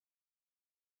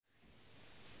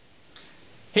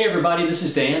Hey everybody, this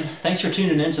is Dan. Thanks for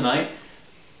tuning in tonight,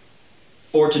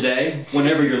 or today,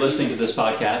 whenever you're listening to this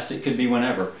podcast. It could be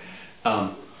whenever.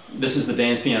 This is the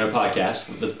Dan's Piano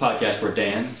Podcast, the podcast where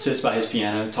Dan sits by his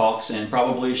piano, talks, and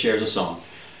probably shares a song.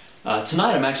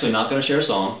 Tonight I'm actually not going to share a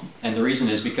song, and the reason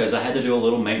is because I had to do a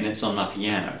little maintenance on my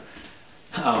piano.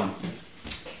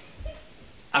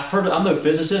 I'm no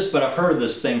physicist, but I've heard of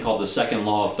this thing called the second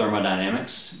law of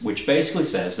thermodynamics, which basically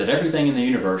says that everything in the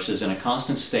universe is in a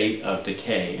constant state of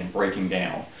decay and breaking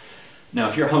down. Now,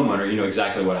 if you're a homeowner, you know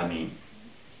exactly what I mean.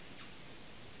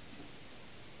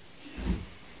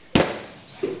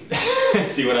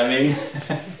 See what I mean?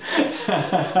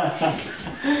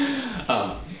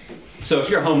 So if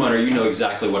you're a homeowner, you know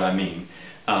exactly what I mean.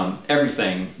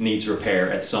 Everything needs repair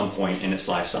at some point in its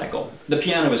life cycle. The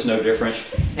piano is no different,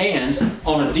 and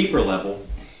on a deeper level,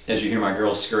 as you hear my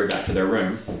girls scurry back to their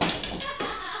room,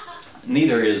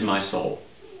 neither is my soul.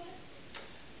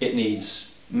 It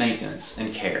needs maintenance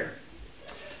and care.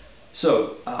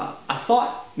 So I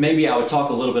thought maybe I would talk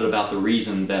a little bit about the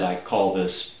reason that I call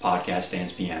this podcast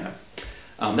Dan's Piano.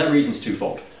 That reason's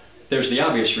twofold. There's the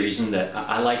obvious reason that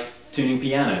I like tuning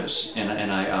pianos, and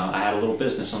I had a little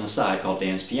business on the side called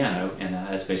Dan's Piano, and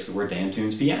that's basically where Dan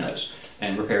tunes pianos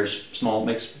and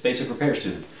makes basic repairs to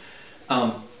them.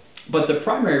 But the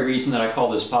primary reason that I call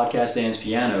this podcast Dan's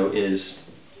Piano is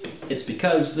it's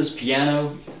because this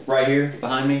piano right here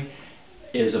behind me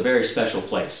is a very special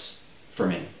place for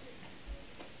me.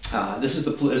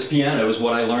 This piano is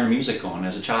what I learned music on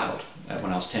as a child.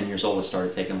 When I was 10 years old, I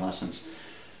started taking lessons.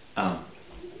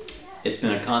 It's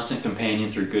been a constant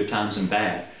companion through good times and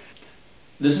bad.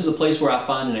 This is a place where I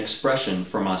find an expression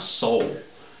for my soul.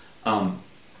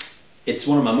 It's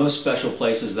one of my most special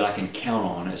places that I can count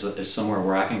on as somewhere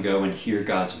where I can go and hear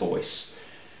God's voice.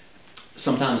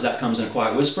 Sometimes that comes in a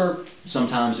quiet whisper,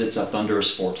 sometimes it's a thunderous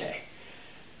forte.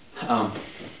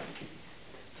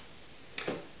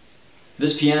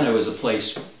 This piano is a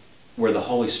place where the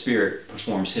Holy Spirit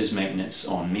performs His maintenance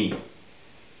on me.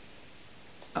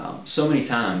 So many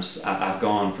times I've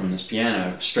gone from this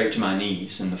piano straight to my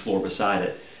knees and the floor beside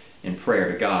it in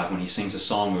prayer to God when He sings a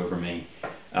song over me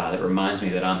that reminds me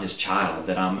that I'm His child,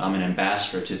 that I'm an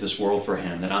ambassador to this world for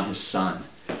Him, that I'm His son,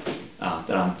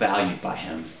 that I'm valued by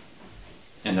Him,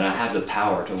 and that I have the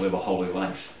power to live a holy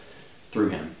life through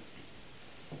Him.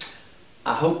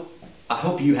 I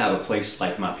hope you have a place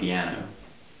like my piano,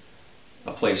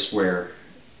 a place where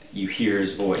you hear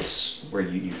His voice, where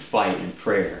you fight in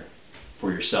prayer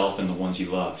for yourself and the ones you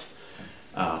love.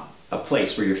 A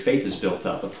place where your faith is built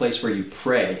up, a place where you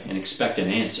pray and expect an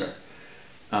answer.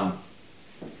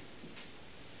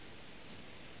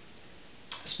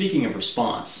 Speaking of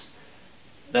response,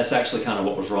 that's actually kind of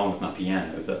what was wrong with my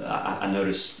piano. I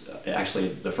noticed, actually,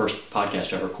 the first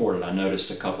podcast I recorded, I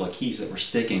noticed a couple of keys that were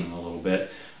sticking a little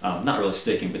bit. Not really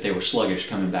sticking, but they were sluggish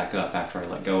coming back up after I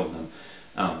let go of them.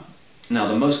 Now,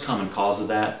 the most common cause of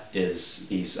that is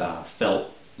these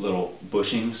felt little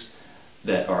bushings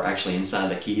that are actually inside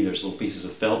the key. There's little pieces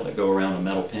of felt that go around a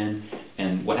metal pin,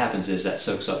 and what happens is that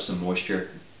soaks up some moisture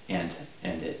and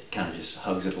it kind of just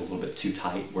hugs it a little bit too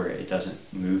tight where it doesn't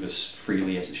move as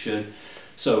freely as it should.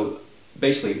 So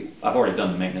basically, I've already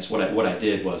done the maintenance. What I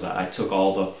did was I took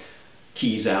all the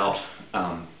keys out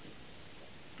and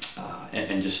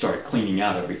just started cleaning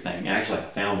out everything. Actually, I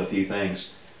found a few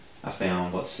things. I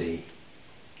found,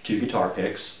 2 guitar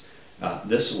picks.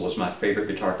 This was my favorite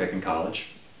guitar pick in college.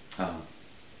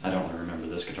 I don't really remember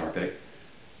this guitar pick.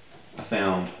 I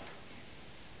found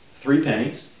 3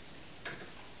 pennies,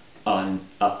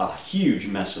 a huge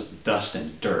mess of dust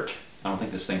and dirt. I don't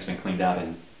think this thing's been cleaned out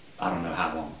in I don't know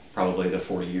how long. Probably the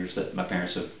 40 years that my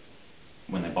parents have,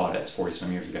 when they bought it, 40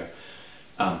 some years ago.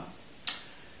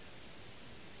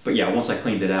 But yeah, once I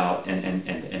cleaned it out, and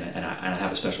I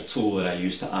have a special tool that I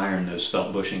use to iron those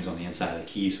felt bushings on the inside of the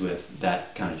keys with,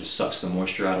 that kind of just sucks the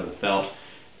moisture out of the felt.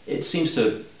 It seems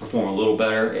to perform a little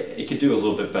better. It could do a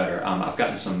little bit better. I've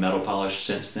gotten some metal polish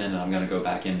since then, and I'm going to go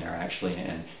back in there actually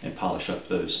and polish up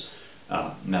those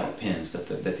metal pins that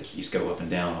the keys go up and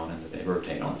down on and that they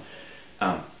rotate on.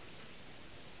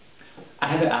 I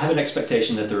have an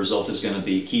expectation that the result is going to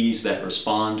be keys that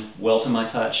respond well to my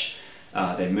touch.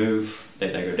 They move,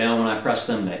 they go down when I press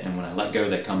them, and when I let go,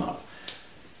 they come up.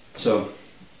 So,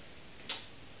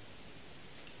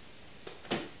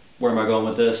 where am I going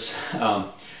with this? I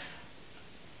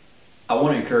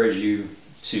want to encourage you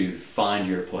to find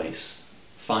your place.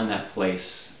 Find that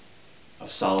place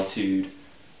of solitude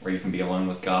where you can be alone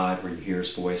with God, where you hear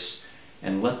His voice,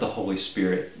 and let the Holy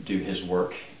Spirit do His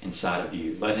work inside of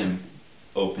you. Let Him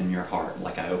open your heart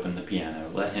like I opened the piano.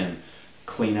 Let Him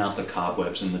clean out the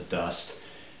cobwebs and the dust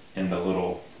and the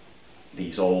little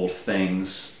these old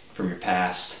things from your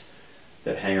past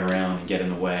that hang around and get in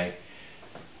the way.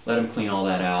 Let him clean all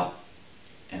that out,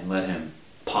 and let him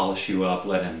polish you up.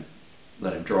 Let him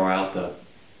draw out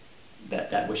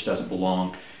that which doesn't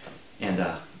belong. And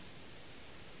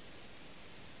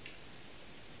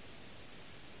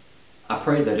I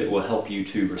pray that it will help you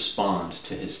to respond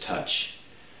to his touch,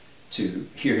 to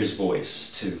hear his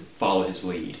voice, to follow his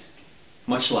lead.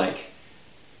 Much like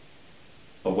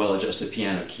a well-adjusted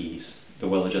piano keys, the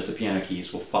well-adjusted piano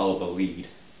keys will follow the lead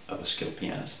of a skilled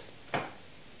pianist.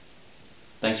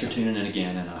 Thanks for tuning in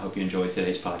again, and I hope you enjoyed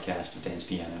today's podcast of Dan's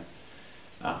Piano.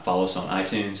 Follow us on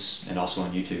iTunes and also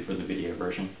on YouTube for the video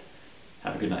version.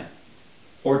 Have a good night.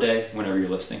 Or day, whenever you're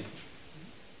listening.